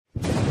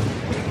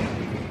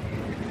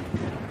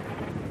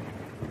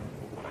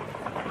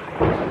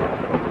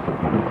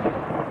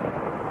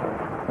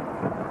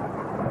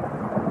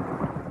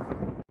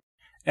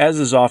As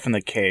is often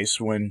the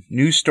case, when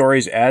news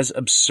stories as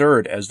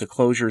absurd as the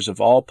closures of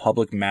all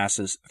public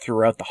masses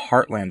throughout the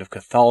heartland of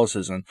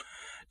Catholicism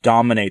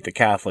dominate the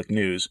Catholic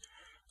news,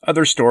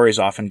 other stories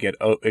often get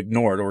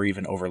ignored or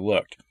even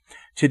overlooked.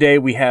 Today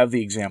we have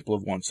the example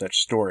of one such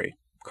story.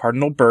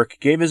 Cardinal Burke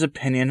gave his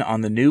opinion on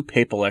the new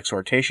papal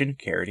exhortation,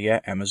 Caridia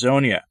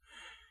Amazonia.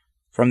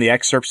 From the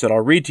excerpts that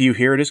I'll read to you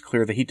here, it is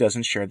clear that he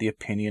doesn't share the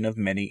opinion of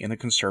many in the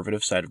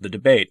conservative side of the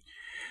debate,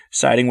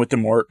 siding with the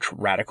more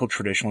radical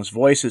traditionalist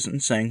voices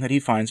and saying that he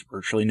finds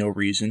virtually no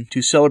reason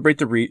to celebrate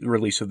the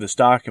release of this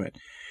document,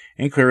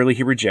 and clearly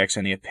he rejects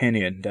any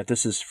opinion that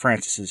this is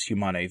Francis's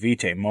Humanae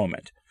Vitae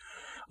moment.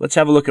 Let's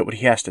have a look at what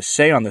he has to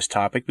say on this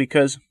topic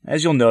because,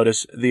 as you'll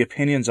notice, the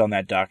opinions on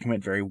that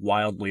document vary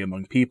wildly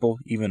among people,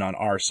 even on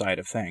our side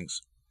of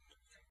things.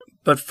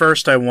 But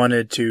first I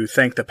wanted to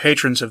thank the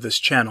patrons of this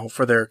channel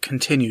for their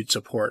continued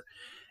support.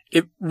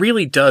 It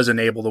really does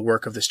enable the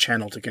work of this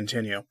channel to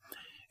continue.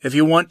 If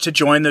you want to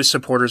join the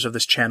supporters of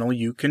this channel,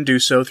 you can do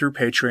so through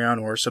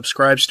Patreon or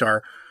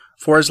Subscribestar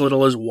for as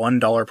little as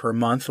 $1 per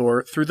month,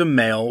 or through the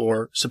mail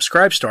or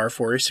Subscribestar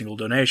for a single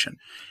donation.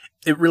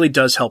 It really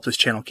does help this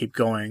channel keep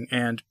going,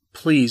 and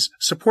please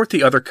support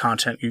the other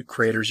content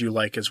creators you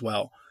like as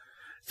well.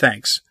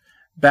 Thanks.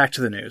 Back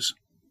to the news.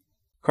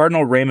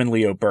 Cardinal Raymond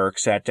Leo Burke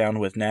sat down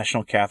with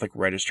National Catholic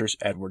Register's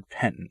Edward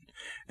Penton.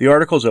 The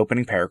article's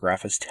opening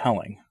paragraph is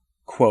telling.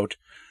 Quote,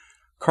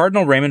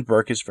 Cardinal Raymond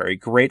Burke is very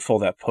grateful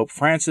that Pope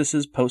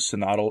Francis's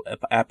post-synodal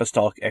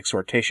apostolic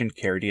exhortation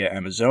Caridia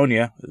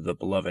Amazonia, the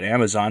beloved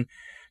Amazon,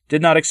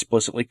 did not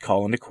explicitly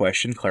call into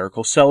question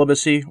clerical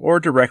celibacy or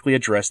directly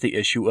address the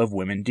issue of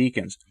women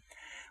deacons,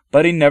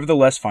 but he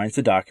nevertheless finds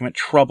the document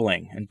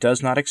troubling and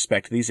does not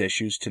expect these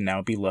issues to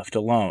now be left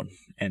alone.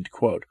 End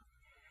quote.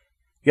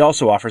 He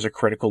also offers a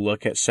critical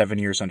look at 7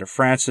 years under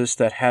Francis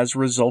that has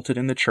resulted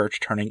in the Church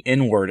turning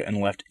inward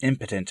and left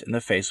impotent in the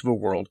face of a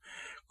world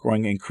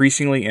growing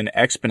increasingly and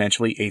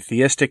exponentially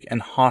atheistic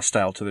and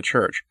hostile to the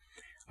Church.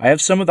 I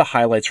have some of the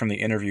highlights from the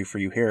interview for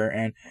you here,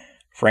 and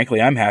frankly,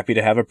 I'm happy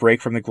to have a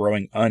break from the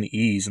growing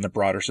unease in the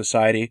broader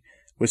society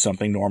with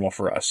something normal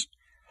for us.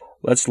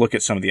 Let's look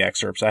at some of the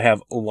excerpts. I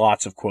have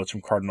lots of quotes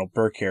from Cardinal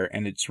Burke here,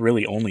 and it's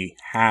really only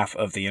half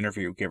of the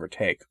interview, give or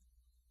take.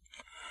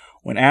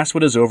 When asked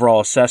what his overall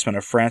assessment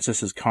of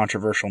Francis's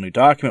controversial new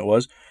document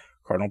was,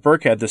 Cardinal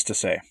Burke had this to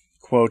say,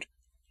 quote,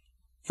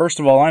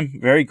 First of all, I'm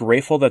very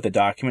grateful that the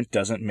document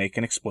doesn't make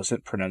an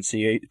explicit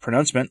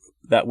pronouncement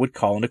that would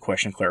call into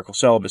question clerical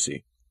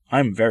celibacy.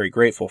 I'm very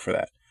grateful for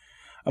that.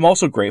 I'm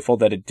also grateful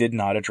that it did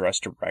not address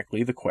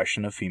directly the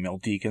question of female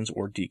deacons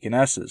or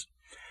deaconesses.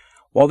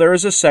 While there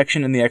is a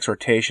section in the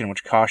exhortation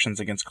which cautions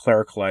against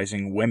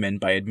clericalizing women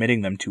by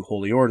admitting them to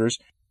holy orders,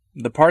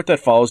 the part that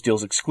follows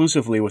deals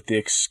exclusively with the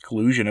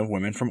exclusion of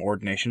women from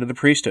ordination to the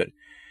priesthood.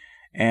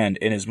 And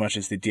inasmuch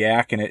as the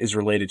diaconate is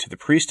related to the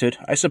priesthood,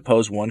 I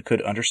suppose one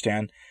could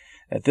understand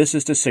that this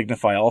is to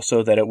signify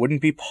also that it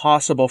wouldn't be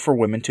possible for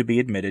women to be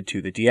admitted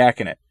to the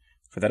diaconate.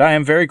 For that I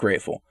am very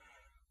grateful.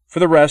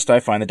 For the rest, I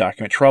find the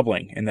document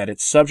troubling, in that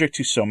it's subject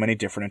to so many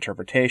different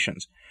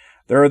interpretations.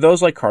 There are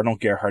those like Cardinal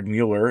Gerhard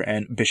Müller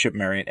and Bishop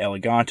Marian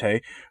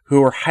Elegante,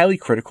 who are highly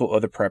critical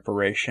of the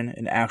preparation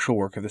and actual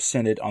work of the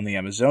Synod on the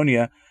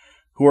Amazonia,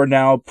 who are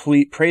now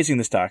praising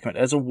this document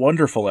as a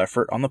wonderful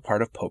effort on the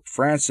part of Pope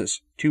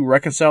Francis to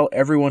reconcile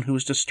everyone who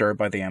was disturbed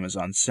by the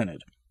Amazon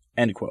Synod.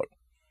 End quote.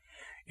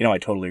 I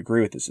totally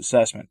agree with this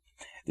assessment.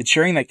 The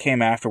cheering that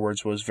came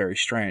afterwards was very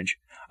strange.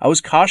 I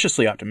was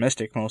cautiously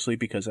optimistic, mostly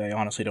because I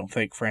honestly don't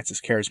think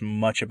Francis cares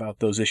much about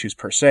those issues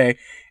per se,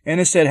 and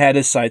instead had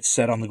his sights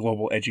set on the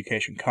Global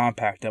Education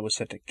Compact that was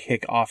set to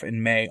kick off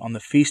in May on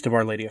the Feast of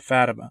Our Lady of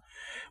Fatima,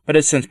 but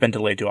has since been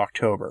delayed to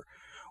October,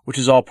 which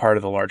is all part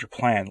of the larger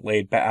plan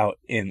laid out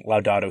in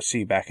Laudato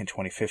Si back in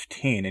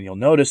 2015, and you'll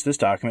notice this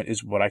document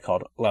is what I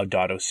called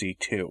Laudato Si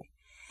 2.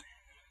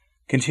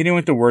 Continuing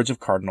with the words of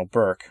Cardinal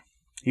Burke,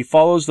 he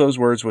follows those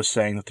words with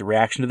saying that the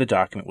reaction to the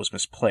document was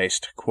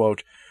misplaced.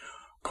 Quote,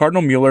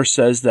 Cardinal Müller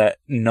says that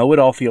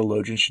know-it-all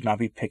theologians should not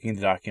be picking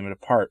the document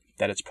apart,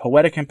 that it's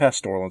poetic and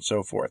pastoral and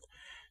so forth.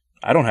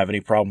 I don't have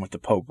any problem with the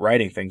Pope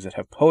writing things that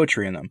have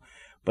poetry in them,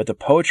 but the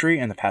poetry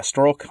and the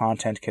pastoral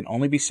content can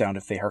only be sound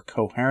if they are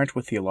coherent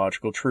with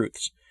theological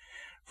truths.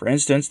 For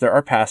instance, there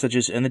are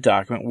passages in the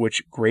document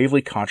which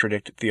gravely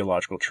contradict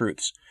theological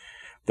truths.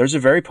 There's a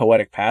very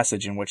poetic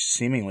passage in which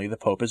seemingly the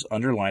Pope is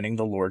underlining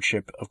the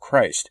lordship of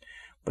Christ,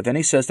 but then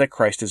he says that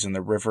Christ is in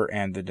the river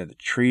and in the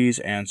trees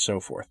and so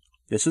forth.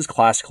 This is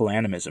classical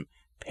animism,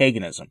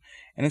 paganism,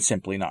 and it's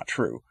simply not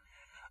true.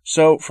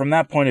 So, from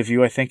that point of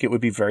view, I think it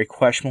would be very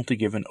questionable to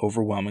give an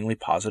overwhelmingly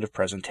positive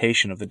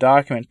presentation of the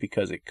document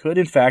because it could,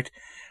 in fact,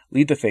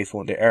 lead the faithful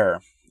into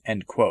error.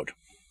 End quote.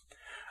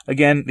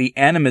 Again, the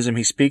animism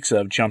he speaks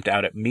of jumped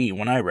out at me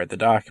when I read the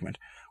document.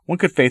 One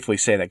could faithfully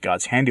say that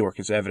God's handiwork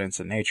is evidence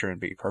in nature and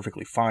be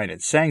perfectly fine in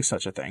saying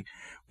such a thing,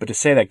 but to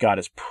say that God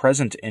is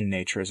present in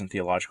nature isn't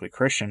theologically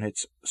Christian,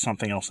 it's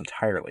something else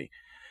entirely.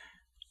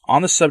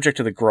 On the subject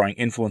of the growing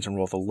influence and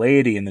role of the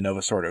laity in the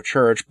Novus Ordo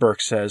Church,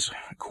 Burke says,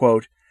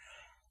 quote,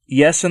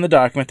 Yes, in the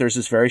document there's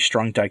this very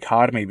strong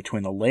dichotomy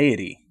between the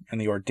laity and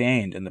the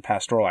ordained in the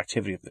pastoral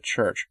activity of the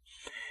church.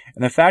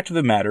 And the fact of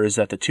the matter is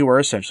that the two are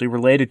essentially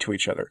related to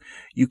each other.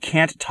 You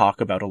can't talk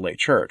about a lay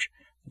church.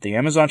 The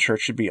Amazon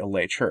church should be a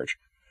lay church.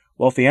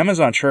 Well, if the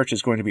Amazon church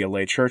is going to be a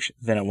lay church,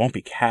 then it won't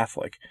be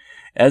Catholic.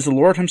 As the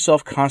Lord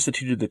himself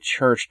constituted the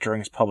church during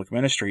his public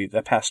ministry,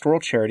 the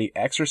pastoral charity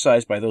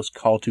exercised by those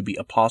called to be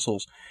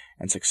apostles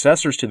and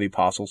successors to the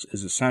apostles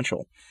is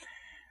essential.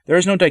 There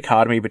is no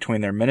dichotomy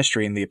between their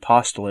ministry and the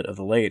apostolate of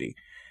the laity.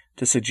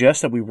 To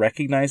suggest that we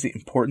recognize the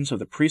importance of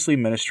the priestly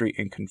ministry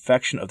in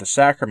confection of the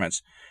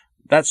sacraments,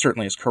 that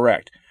certainly is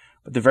correct,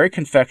 but the very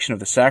confection of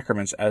the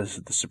sacraments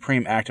as the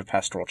supreme act of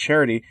pastoral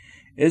charity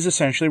is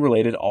essentially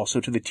related also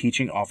to the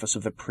teaching office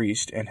of the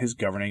priest and his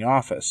governing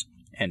office."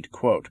 End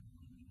quote.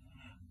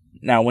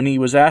 Now, when he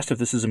was asked if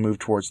this is a move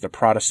towards the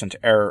Protestant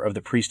error of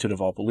the priesthood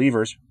of all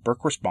believers,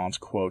 Burke responds,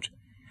 quote,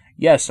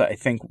 "Yes, I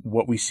think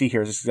what we see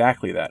here is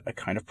exactly that, a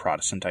kind of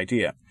Protestant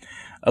idea.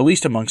 At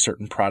least among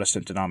certain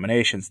Protestant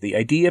denominations, the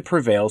idea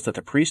prevails that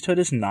the priesthood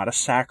is not a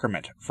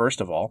sacrament,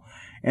 first of all,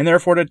 and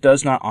therefore it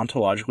does not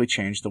ontologically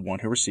change the one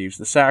who receives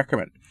the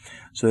sacrament,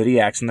 so that he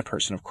acts in the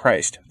person of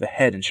Christ, the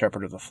head and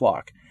shepherd of the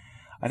flock.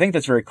 I think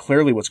that's very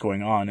clearly what's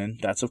going on, and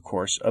that's, of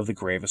course, of the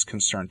gravest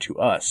concern to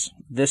us.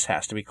 This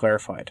has to be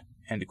clarified."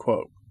 End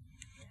quote.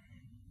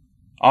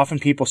 Often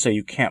people say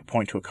you can't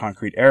point to a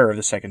concrete error of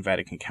the Second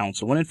Vatican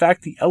Council, when in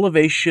fact the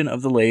elevation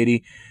of the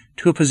laity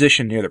to a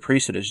position near the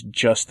priesthood is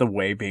just the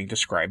way being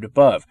described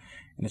above,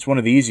 and it's one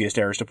of the easiest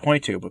errors to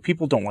point to, but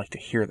people don't like to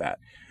hear that.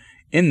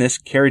 In this,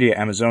 Caridia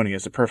Amazonia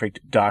is the perfect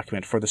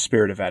document for the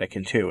spirit of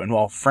Vatican II, and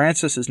while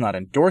Francis is not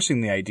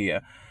endorsing the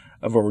idea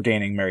of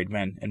ordaining married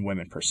men and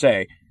women per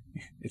se,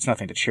 it's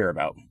nothing to cheer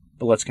about.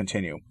 But let's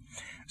continue.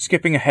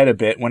 Skipping ahead a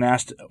bit, when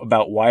asked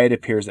about why it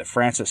appears that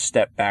Francis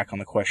stepped back on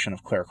the question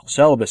of clerical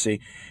celibacy,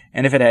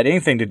 and if it had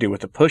anything to do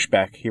with the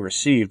pushback he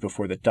received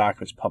before the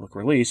document's public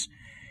release,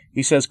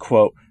 he says,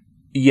 quote,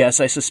 "Yes,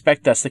 I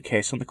suspect that's the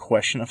case on the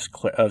question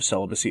of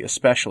celibacy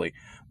especially,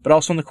 but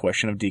also on the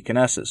question of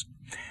deaconesses.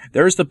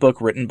 There is the book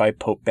written by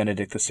Pope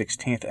Benedict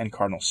XVI and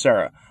Cardinal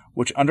Sarah,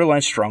 which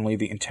underlines strongly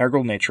the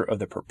integral nature of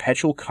the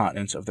perpetual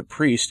continence of the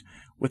priest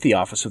with the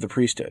office of the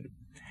priesthood.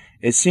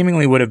 It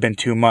seemingly would have been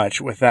too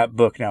much, with that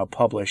book now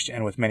published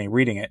and with many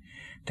reading it,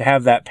 to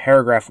have that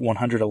paragraph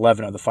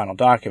 111 of the final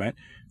document,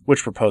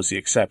 which proposed the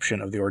exception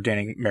of the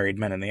ordaining married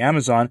men in the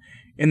Amazon,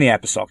 in the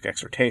Apostolic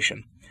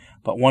Exhortation.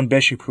 But one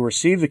bishop who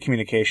received the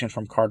communication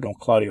from Cardinal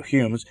Claudio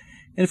Humes,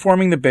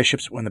 informing the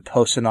bishops when the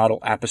post-synodal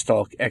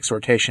Apostolic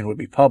Exhortation would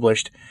be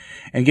published,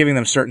 and giving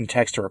them certain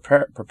text to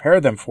prepare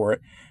them for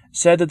it,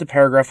 said that the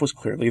paragraph was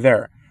clearly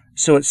there.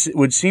 So it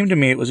would seem to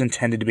me it was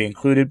intended to be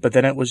included, but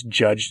then it was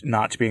judged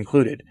not to be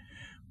included.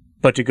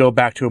 But to go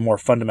back to a more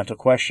fundamental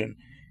question,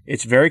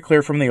 it's very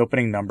clear from the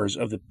opening numbers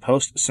of the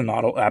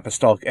post-synodal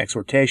Apostolic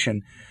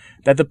Exhortation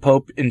that the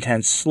Pope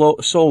intends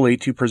solely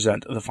to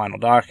present the final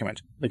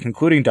document, the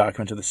concluding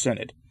document of the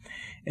Synod.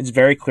 It's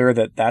very clear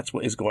that that's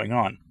what is going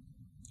on.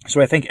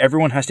 So I think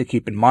everyone has to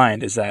keep in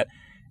mind is that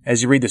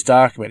as you read this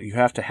document, you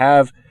have to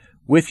have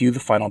with you the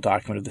final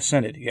document of the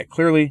Synod, yet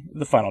clearly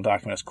the final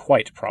document is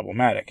quite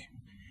problematic."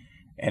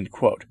 End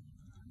quote.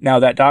 Now,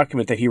 that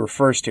document that he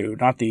refers to,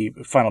 not the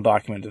final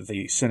document of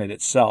the Synod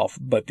itself,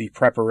 but the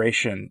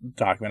preparation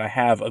document, I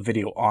have a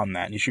video on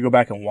that, and you should go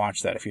back and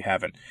watch that if you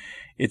haven't.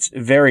 It's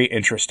very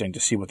interesting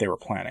to see what they were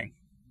planning.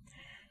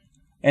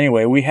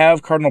 Anyway, we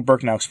have Cardinal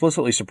Burke now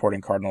explicitly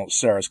supporting Cardinal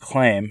Sarah's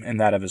claim, and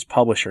that of his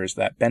publishers,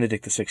 that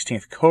Benedict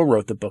XVI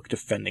co-wrote the book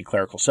Defending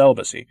Clerical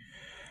Celibacy,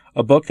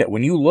 a book that,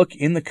 when you look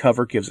in the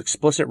cover, gives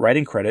explicit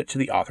writing credit to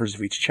the authors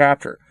of each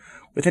chapter,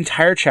 with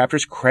entire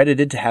chapters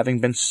credited to having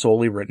been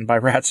solely written by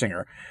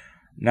Ratzinger.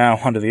 Now,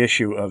 onto the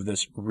issue of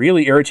this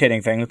really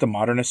irritating thing that the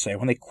modernists say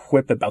when they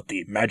quip about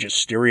the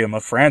magisterium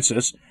of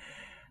Francis.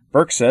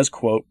 Burke says,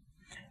 quote,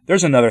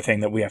 "There's another thing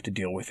that we have to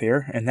deal with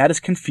here, and that is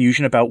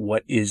confusion about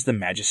what is the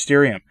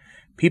magisterium.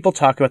 People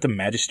talk about the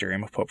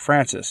magisterium of Pope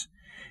Francis.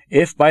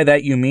 If by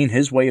that you mean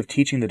his way of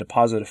teaching the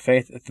deposit of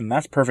faith, then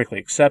that's perfectly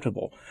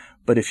acceptable.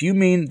 But if you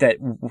mean that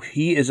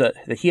he has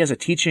a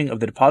teaching of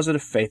the deposit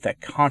of faith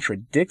that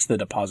contradicts the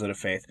deposit of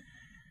faith,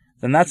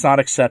 then that's not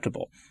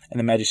acceptable. And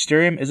the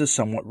magisterium is a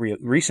somewhat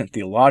recent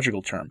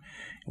theological term.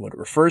 And what it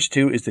refers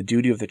to is the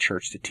duty of the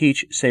Church to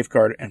teach,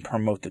 safeguard, and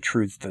promote the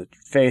truths of the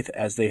faith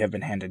as they have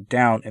been handed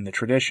down in the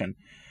tradition.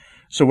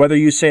 So whether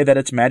you say that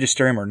it's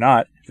magisterium or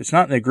not, if it's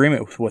not in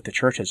agreement with what the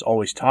Church has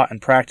always taught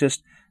and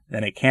practiced,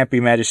 then it can't be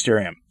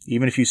magisterium,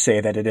 even if you say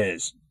that it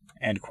is."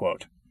 End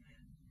quote.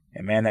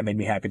 And man, that made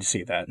me happy to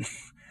see that.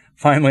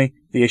 Finally,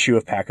 the issue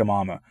of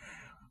Pachamama,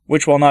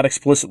 which, while not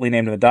explicitly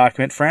named in the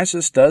document,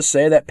 Francis does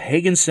say that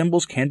pagan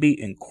symbols can be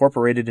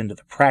incorporated into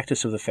the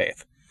practice of the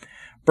faith.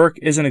 Burke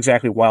isn't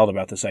exactly wild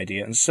about this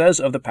idea and says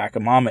of the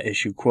Pachamama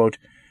issue, quote,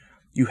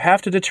 "You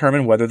have to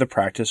determine whether the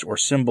practice or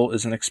symbol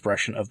is an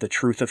expression of the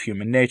truth of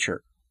human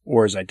nature,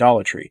 or is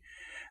idolatry.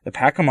 The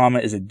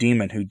Pachamama is a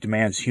demon who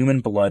demands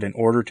human blood in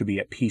order to be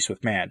at peace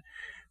with man.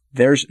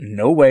 There's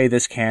no way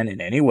this can, in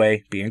any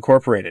way, be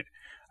incorporated.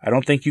 I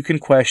don't think you can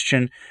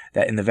question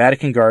that in the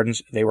Vatican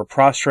gardens they were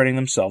prostrating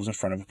themselves in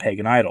front of a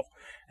pagan idol,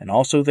 and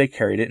also they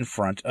carried it in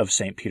front of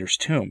St. Peter's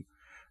tomb.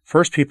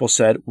 First people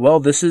said, well,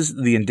 this is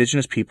the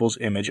indigenous people's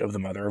image of the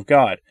Mother of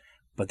God.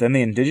 But then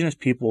the indigenous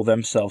people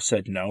themselves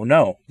said,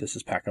 no, this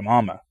is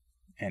Pachamama.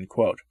 End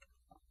quote.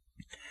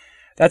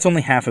 That's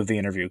only half of the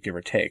interview, give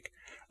or take.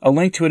 A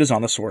link to it is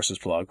on the Sources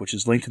blog, which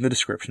is linked in the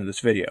description of this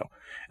video.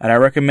 And I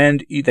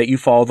recommend that you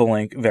follow the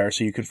link there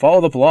so you can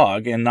follow the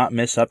blog and not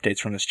miss updates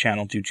from this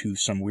channel due to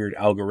some weird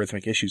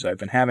algorithmic issues I've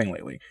been having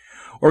lately.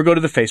 Or go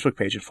to the Facebook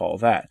page and follow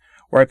that,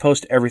 where I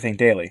post everything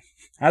daily.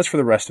 As for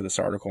the rest of this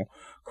article,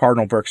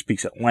 Cardinal Burke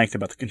speaks at length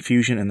about the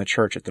confusion in the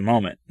Church at the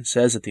moment and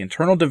says that the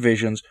internal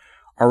divisions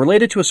are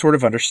related to a sort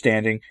of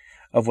understanding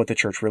of what the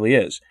Church really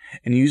is,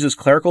 and uses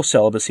clerical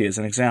celibacy as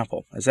an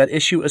example, as that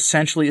issue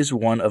essentially is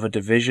one of a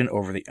division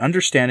over the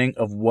understanding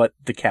of what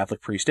the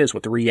Catholic priest is,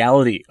 what the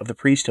reality of the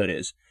priesthood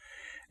is.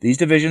 These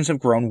divisions have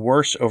grown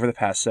worse over the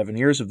past 7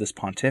 years of this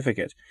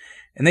pontificate,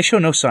 and they show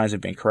no signs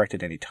of being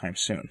corrected any time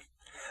soon.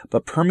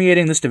 But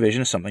permeating this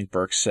division is something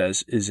Burke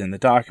says is in the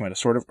document, a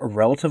sort of a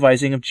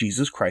relativizing of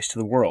Jesus Christ to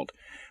the world,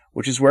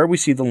 which is where we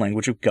see the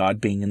language of God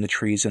being in the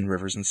trees and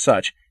rivers and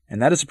such,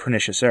 and that is a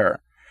pernicious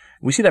error.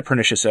 We see that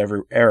pernicious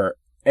error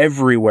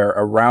everywhere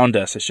around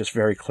us. It's just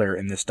very clear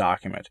in this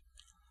document.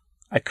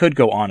 I could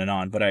go on and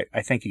on, but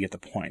I think you get the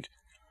point.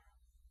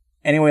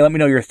 Anyway, let me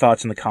know your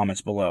thoughts in the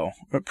comments below.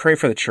 But pray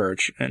for the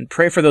Church, and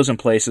pray for those in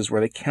places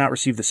where they cannot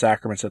receive the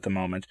sacraments at the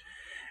moment,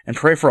 and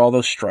pray for all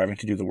those striving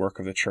to do the work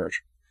of the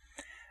Church.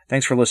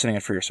 Thanks for listening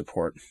and for your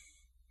support.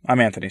 I'm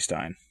Anthony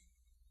Stein.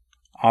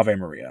 Ave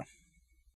Maria.